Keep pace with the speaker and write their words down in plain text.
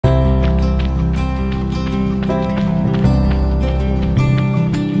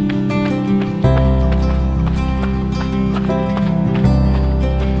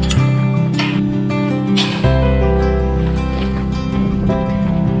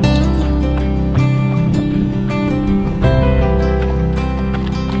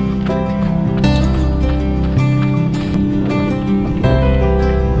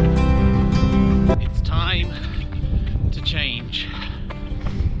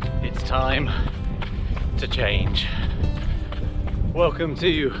time to change. Welcome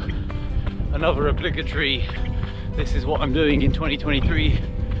to another obligatory "this is what I'm doing in 2023"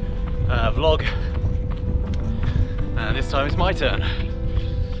 vlog. And this time it's my turn.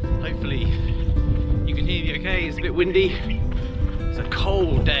 Hopefully you can hear me okay. It's a bit windy. It's a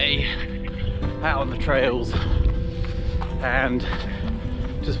cold day out on the trails, and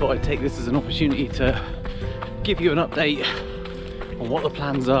just thought I'd take this as an opportunity to give you an update on what the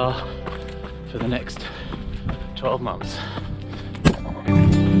plans are for the next 12 months.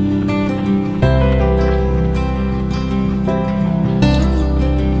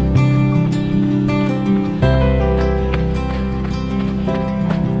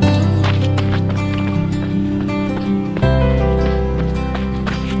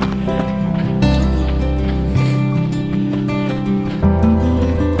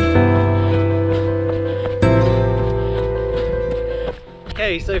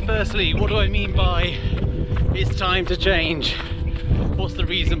 Okay, so firstly, what do I mean by it's time to change? What's the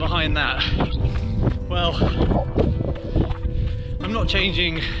reason behind that? Well, I'm not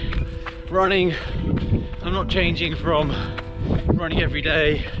changing running. I'm not changing from running every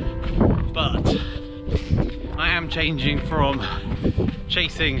day, but I am changing from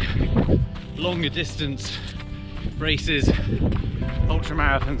chasing longer distance races, ultra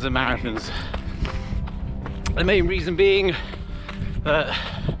marathons and marathons. The main reason being that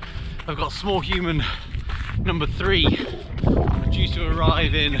I've got small human number 3 due to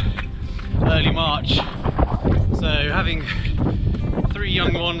arrive in early March. So having 3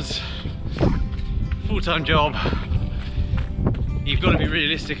 young ones, full-time job, you've got to be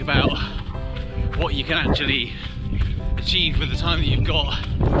realistic about what you can actually achieve with the time that you've got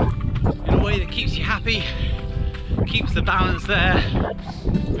in a way that keeps you happy, keeps the balance there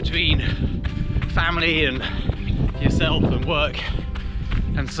between family and yourself and work.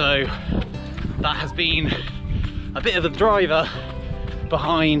 And so that has been a bit of a driver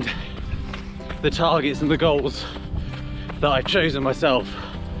behind the targets and the goals that I've chosen myself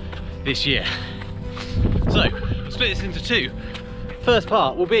this year. So I'll split this into 2. First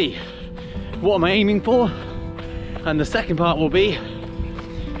part will be what am I aiming for, and the second part will be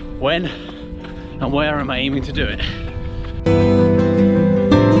when and where am I aiming to do it.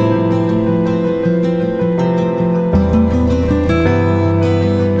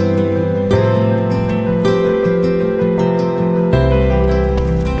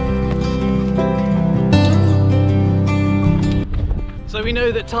 So we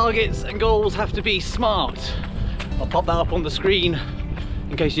know that targets and goals have to be SMART. I'll pop that up on the screen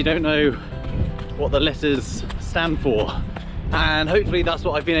in case you don't know what the letters stand for. And hopefully that's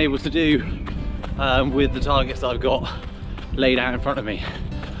what I've been able to do with the targets that I've got laid out in front of me.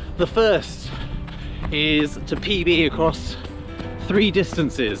 The first is to PB across 3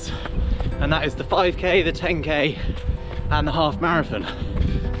 distances, and that is the 5k, the 10k and the half marathon.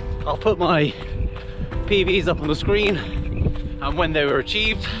 I'll put my PBs up on the screen and when they were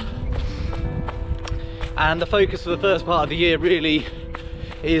achieved. And the focus for the first part of the year really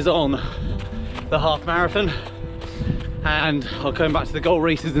is on the half marathon, and I'll come back to the goal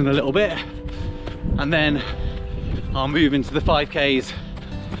races in a little bit, and then I'll move into the 5Ks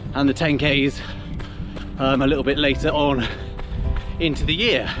and the 10Ks a little bit later on into the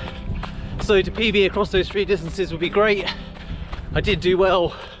year. So to PB across those 3 distances would be great. I did do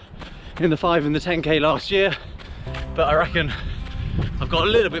well in the 5 and the 10K last year, but I reckon I've got a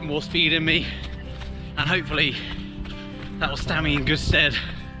little bit more speed in me, and hopefully that will stand me in good stead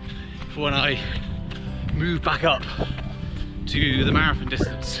for when I move back up to the marathon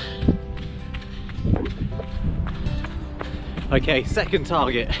distance. Okay, second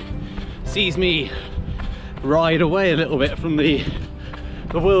target sees me ride away a little bit from the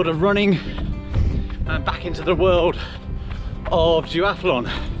world of running and back into the world of duathlon,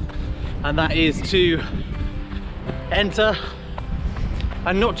 and that is to enter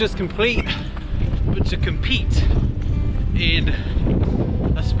and not just complete, but to compete in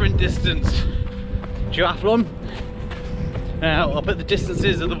a sprint distance duathlon. Now I'll put the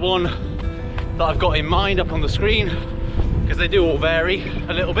distances of the one that I've got in mind up on the screen, because they do all vary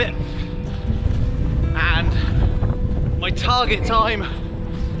a little bit. And my target time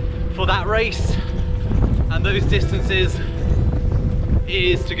for that race and those distances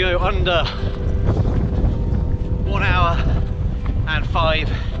is to go under 1 hour and 5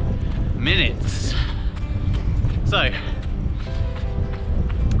 minutes. So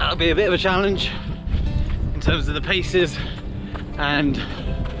that'll be a bit of a challenge in terms of the paces and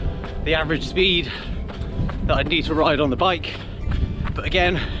the average speed that I'd need to ride on the bike. But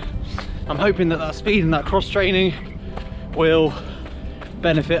again, I'm hoping that that speed and that cross training will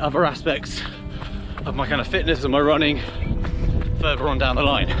benefit other aspects of my kind of fitness and my running further on down the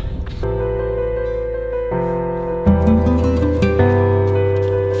line.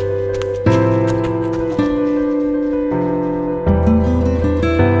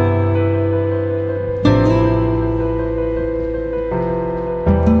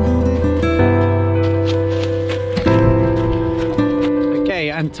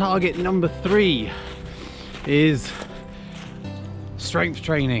 Okay, and target number 3 is strength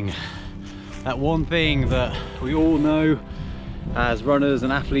training. That one thing that we all know as runners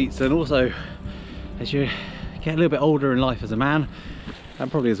and athletes, and also as you get a little bit older in life as a man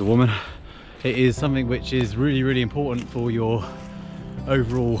and probably as a woman, it is something which is really important for your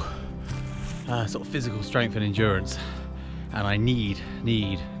overall sort of physical strength and endurance. And I need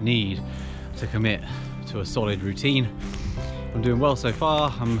to commit to a solid routine. I'm doing well so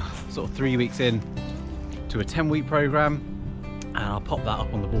far. I'm sort of 3 weeks in to a 10-week program, and I'll pop that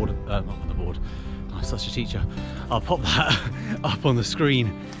up on the board, not on the board, I'm such a teacher. I'll pop that up on the screen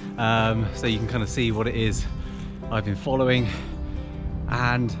so you can kind of see what it is I've been following.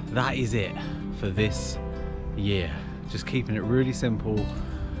 And that is it for this year. Just keeping it really simple,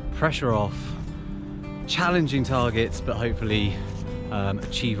 pressure off, challenging targets, but hopefully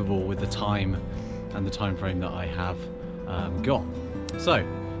achievable with the time and the time frame that I have got. So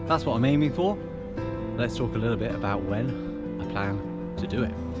that's what I'm aiming for. Let's talk a little bit about when I plan to do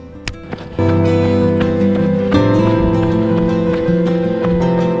it.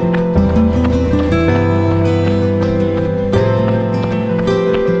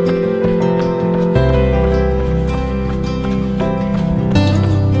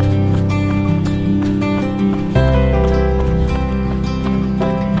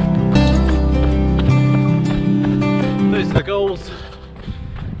 Those are the goals.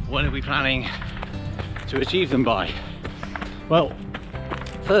 When are we planning to achieve them by? Well,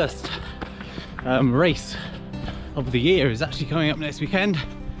 first race of the year is actually coming up next weekend,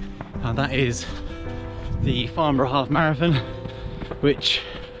 and that is the Farnborough Half Marathon, which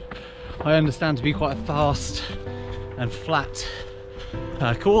I understand to be quite a fast and flat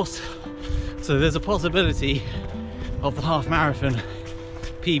course. So there's a possibility of the half marathon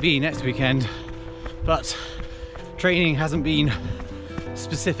PB next weekend, but training hasn't been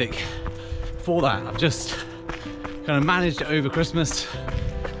specific for that. I've just kind of managed it over Christmas,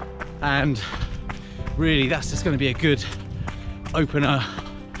 and really that's just going to be a good opener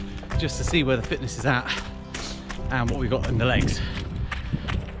just to see where the fitness is at and what we've got in the legs.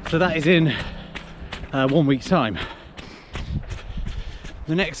 So that is in 1 week's time.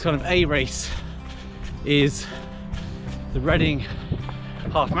 The next kind of A race is the Reading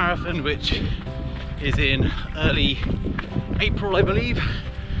Half Marathon, which is in early April, I believe.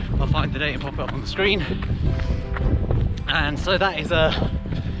 I'll find the date and pop it up on the screen. And so that is an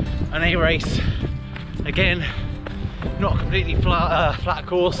A race. Again, not completely flat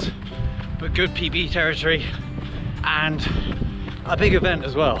course, but good PB territory and a big event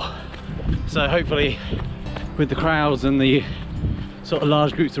as well. So hopefully with the crowds and the sort of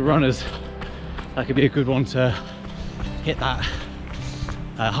large groups of runners, that could be a good one to hit that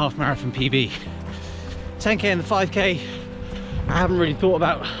half marathon PB. 10k and the 5k I haven't really thought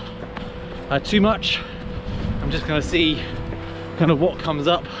about too much. I'm just going to see kind of what comes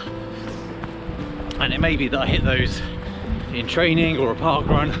up, and it may be that I hit those in training or a park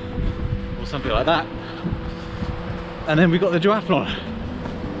run or something like that. And then we've got the duathlon,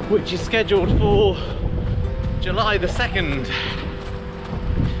 which is scheduled for July the 2nd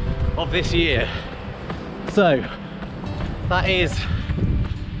of this year. So that is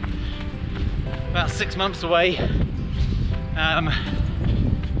about 6 months away.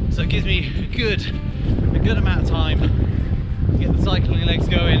 So it gives me a good amount of time to get the cycling legs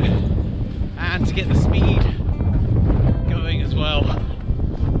going and to get the speed going as well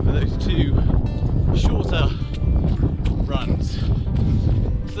for those 2 shorter runs.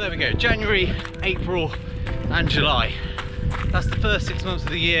 So there we go, January, April and July. That's the first 6 months of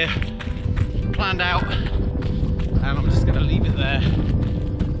the year planned out, and I'm just going to leave it there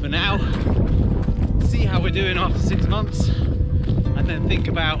for now. See how we're doing after 6 months, and then think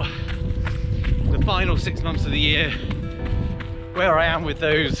about the final 6 months of the year, where I am with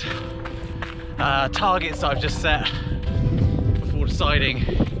those targets I've just set, before deciding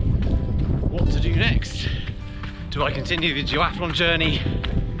what to do next. Do I continue the duathlon journey?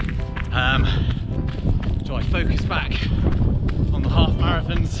 Do I focus back on the half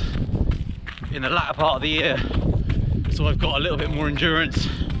marathons in the latter part of the year, so I've got a little bit more endurance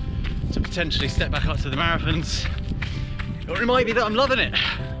to potentially step back up to the marathons? Or it might be that I'm loving it,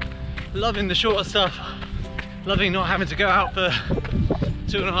 loving the shorter stuff, loving not having to go out for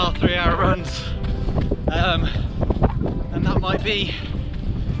 2.5, 3 hour runs, and that might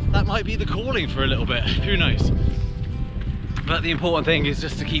be the calling for a little bit, who knows. But the important thing is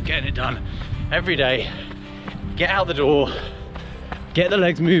just to keep getting it done every day. Get out the door, get the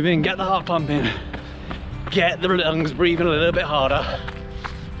legs moving, get the heart pumping, get the lungs breathing a little bit harder.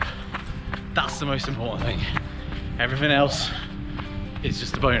 That's the most important thing. Everything else is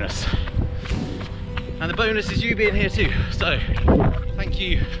just a bonus. And the bonus is you being here too. So thank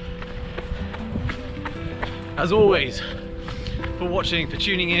you as always for watching, for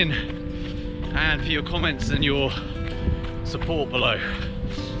tuning in, and for your comments and your support below.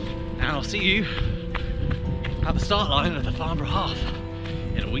 And I'll see you at the start line of the Farnborough Half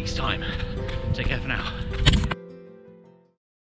in a week's time. Take care for now.